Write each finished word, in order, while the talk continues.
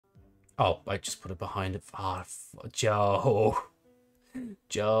Oh, I just put it behind it. Ah, Joe.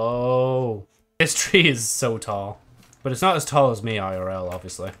 Joe. This tree is so tall. But it's not as tall as me, IRL,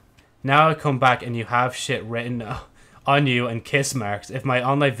 obviously. Now I come back and you have shit written on you and kiss marks. If my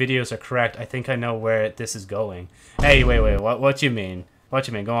online videos are correct, I think I know where this is going. Hey, wait, what do you mean? What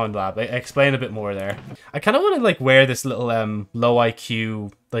do you mean? Go on, Lab. Explain a bit more there. I kind of want to, like, wear this little, low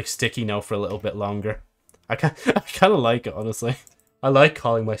IQ, like, sticky note for a little bit longer. I kind of like it, honestly. I like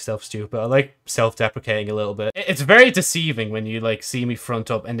calling myself stupid. I like self-deprecating a little bit. It's very deceiving when you, like, see me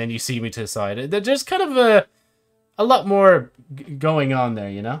front up and then you see me to the side. There's kind of a lot more going on there,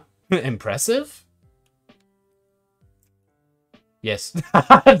 you know? Impressive? Yes.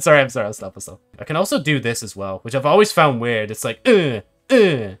 I'm sorry, I'll stop myself. I can also do this as well, which I've always found weird. It's like, you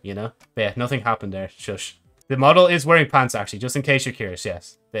know? But yeah, nothing happened there. Shush. The model is wearing pants, actually, just in case you're curious,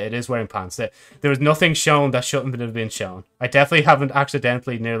 yes. It is wearing pants. There was nothing shown that shouldn't have been shown. I definitely haven't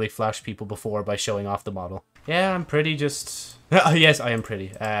accidentally nearly flashed people before by showing off the model. Yeah, I'm pretty just... yes, I am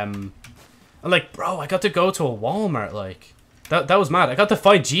pretty. I'm like, bro, I got to go to a Walmart, like... That was mad. I got to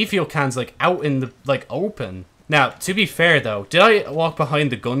find G Fuel cans, like, out in the, like, open. Now, to be fair, though, did I walk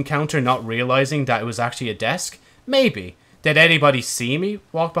behind the gun counter not realizing that it was actually a desk? Maybe. Did anybody see me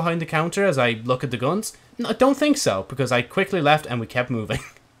walk behind the counter as I look at the guns? No, I don't think so, because I quickly left and we kept moving.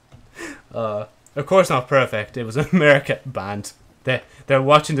 Of course not perfect. It was America banned. They're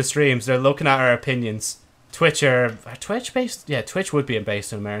watching the streams. They're looking at our opinions. Twitch based? Yeah, Twitch would be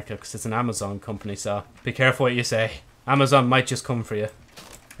based in America because it's an Amazon company, so be careful what you say. Amazon might just come for you.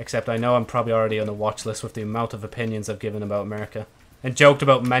 Except I know I'm probably already on the watch list with the amount of opinions I've given about America. And joked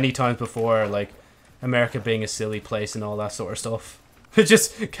about many times before, like, America being a silly place and all that sort of stuff.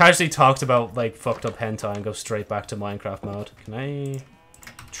 Just casually talked about, like, fucked up hentai and go straight back to Minecraft mode. Can I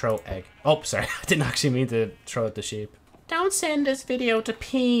throw egg? Oh, sorry. I didn't actually mean to throw at the sheep. Don't send this video to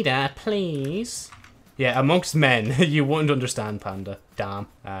PETA, please. Yeah, amongst men, you wouldn't understand, Panda. Damn.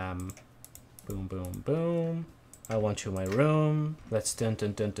 Boom, boom, boom. I want you in my room. Let's dun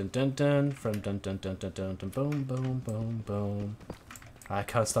dun dun dun dun dun. From dun dun dun dun dun dun boom boom boom boom. I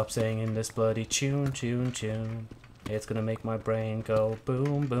can't stop singing this bloody tune, tune, tune. It's gonna make my brain go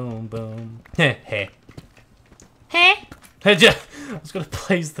boom boom boom. Heh heh. Heh. I was gonna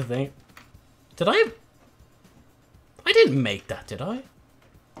place the thing. Did I? I didn't make that, did I?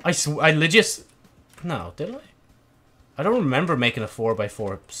 I legit. No, did I? I don't remember making a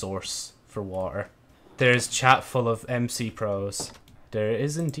 4x4 source for water. There's chat full of MC pros. There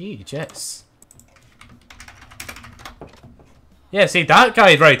is indeed, yes. Yeah, see, that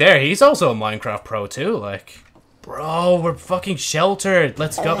guy right there, he's also a Minecraft pro too, like. Bro, we're fucking sheltered.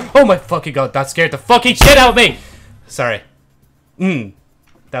 Let's go. Oh my fucking god, that scared the fucking shit out of me! Sorry.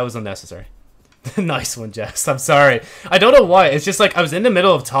 That was unnecessary. Nice one, Jess. I'm sorry. I don't know why. It's just like I was in the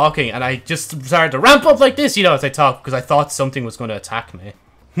middle of talking and I just started to ramp up like this, you know, as I talk, because I thought something was going to attack me.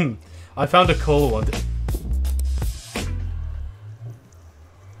 I found a cool one.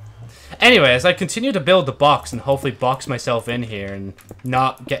 Anyway, as I continue to build the box and hopefully box myself in here and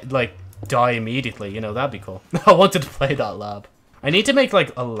not get, like, die immediately, you know, that'd be cool. I wanted to play that lab. I need to make,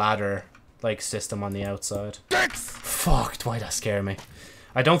 like, a ladder, like, system on the outside. Fuck, why'd that scare me?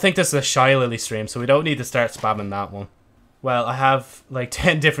 I don't think this is a Shy Lily stream, so we don't need to start spamming that one. Well, I have, like,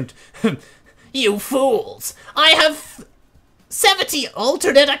 10 different... You fools! I have 70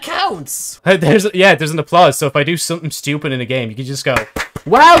 alternate accounts! There's an applause, so if I do something stupid in a game, you can just go,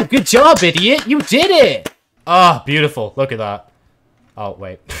 wow, good job, idiot! You did it! Ah, oh, beautiful. Look at that. Oh,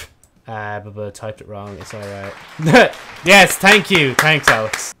 wait. But typed it wrong. It's alright. Yes, thank you. Thanks,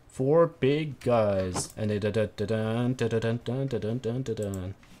 Alex. 4 big guys. And I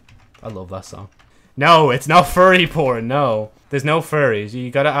love that song. No, it's not furry porn. No, there's no furries.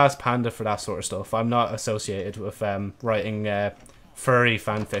 You gotta ask Panda for that sort of stuff. I'm not associated with writing furry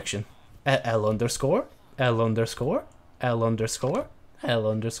fan fiction. L underscore L underscore L underscore L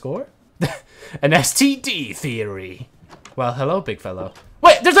underscore. An STD theory. Well, hello, big fellow.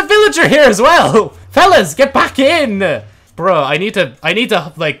 Wait, there's a villager here as well. Fellas, get back in. Bro, I need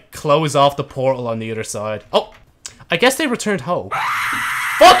to like close off the portal on the other side. Oh, I guess they returned home.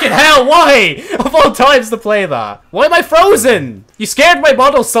 Fucking hell, why? Of all times to play that. Why am I frozen? You scared my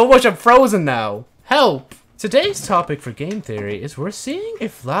model so much I'm frozen now. Help. Today's topic for game theory is we're seeing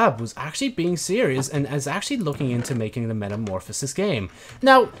if Lab was actually being serious and is actually looking into making the Metamorphosis game.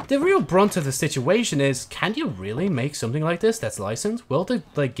 Now, the real brunt of the situation is, can you really make something like this that's licensed? Will the,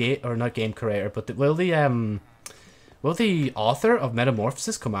 like, not game creator, but will the author of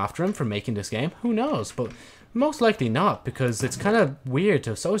Metamorphosis come after him for making this game? Who knows? But Most likely not, because it's kind of weird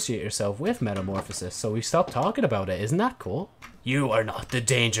to associate yourself with metamorphosis, so we stopped talking about it. Isn't that cool? You are not the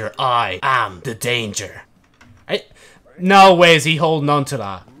danger. I am the danger. No way is he holding on to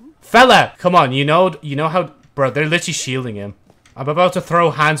that. Fella, come on, you know how... Bro, they're literally shielding him. I'm about to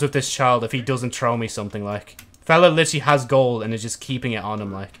throw hands with this child if he doesn't throw me something, like. Fella literally has gold and is just keeping it on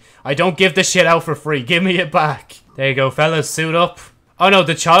him, like. I don't give this shit out for free. Give me it back. There you go, fellas. Suit up. Oh, no,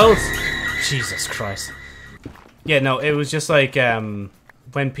 the child... Jesus Christ. Yeah, no, it was just like,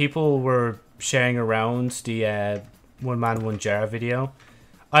 when people were sharing around the, One Man, One Jar video,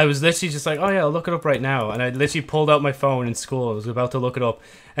 I was literally just like, oh yeah, I'll look it up right now. And I literally pulled out my phone in school. I was about to look it up.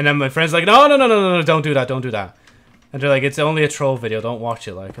 And then my friends were like, no, don't do that, don't do that. And they're like, it's only a troll video, don't watch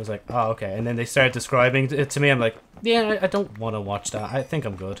it. Like, I was like, oh, okay. And then they started describing it to me. I'm like, yeah, I don't want to watch that. I think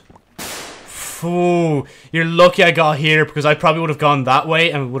I'm good. Ooh, you're lucky I got here, because I probably would have gone that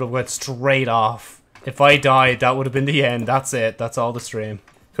way and would have went straight off. If I died, that would have been the end. That's it. That's all the stream.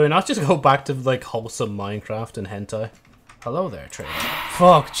 Could I not just go back to, like, wholesome Minecraft and hentai? Hello there, trader.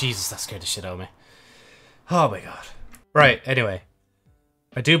 Fuck, Jesus, that scared the shit out of me. Oh my god. Right, anyway.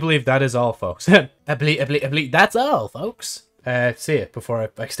 I do believe that is all, folks. I believe that's all, folks. See ya before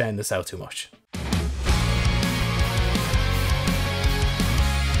I extend this out too much.